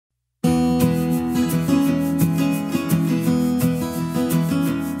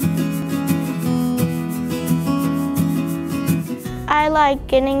like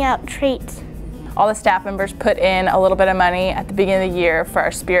getting out treats. All the staff members put in a little bit of money at the beginning of the year for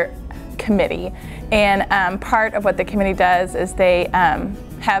our Spirit Committee. And part of what the committee does is they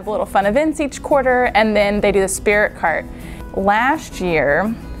have little fun events each quarter, and then they do the Spirit Cart. Last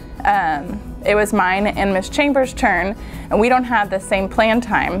year, it was mine and Miss Chambers' turn, and we don't have the same plan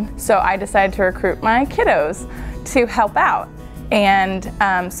time, so I decided to recruit my kiddos to help out. And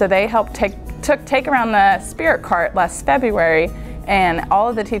so they helped take around the Spirit Cart last February, and all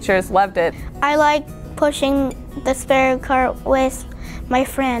of the teachers loved it. I like pushing the Spirit Cart with my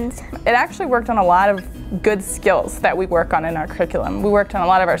friends. It actually worked on a lot of good skills that we work on in our curriculum. We worked on a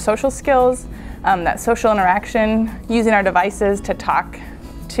lot of our social skills, that social interaction, using our devices to talk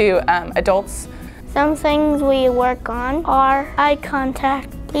to adults. Some things we work on are eye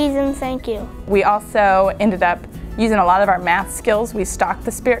contact, please and thank you. We also ended up using a lot of our math skills. We stocked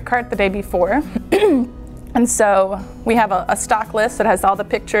the Spirit Cart the day before. And so we have a stock list that has all the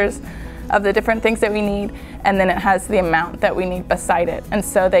pictures of the different things that we need, and then it has the amount that we need beside it. And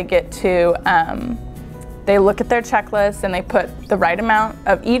so they get to, they look at their checklist and they put the right amount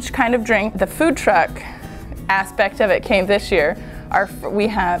of each kind of drink. The food truck aspect of it came this year. We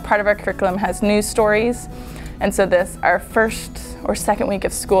have, part of our curriculum has news stories. And so our first or second week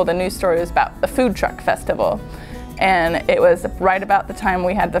of school, the news story was about the food truck festival. And it was right about the time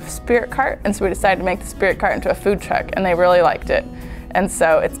we had the Spirit Cart, and so we decided to make the Spirit Cart into a food truck, and they really liked it. And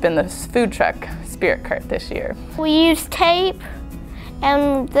so it's been the food truck Spirit Cart this year. We used tape,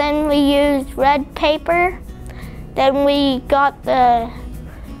 and then we used red paper. Then we got the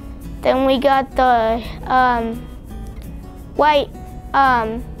white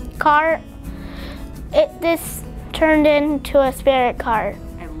cart. This turned into a Spirit Cart.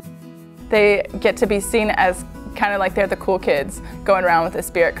 They get to be seen as kind of like they're the cool kids going around with a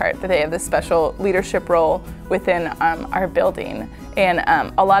Spirit Cart, that they have this special leadership role within our building. And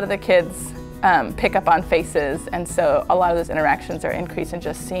a lot of the kids pick up on faces, and so a lot of those interactions are increased in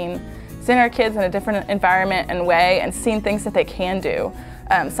just seeing our kids in a different environment and way, and seeing things that they can do.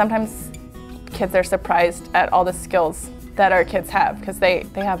 Sometimes kids are surprised at all the skills that our kids have, because they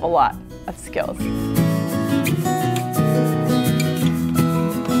have a lot of skills.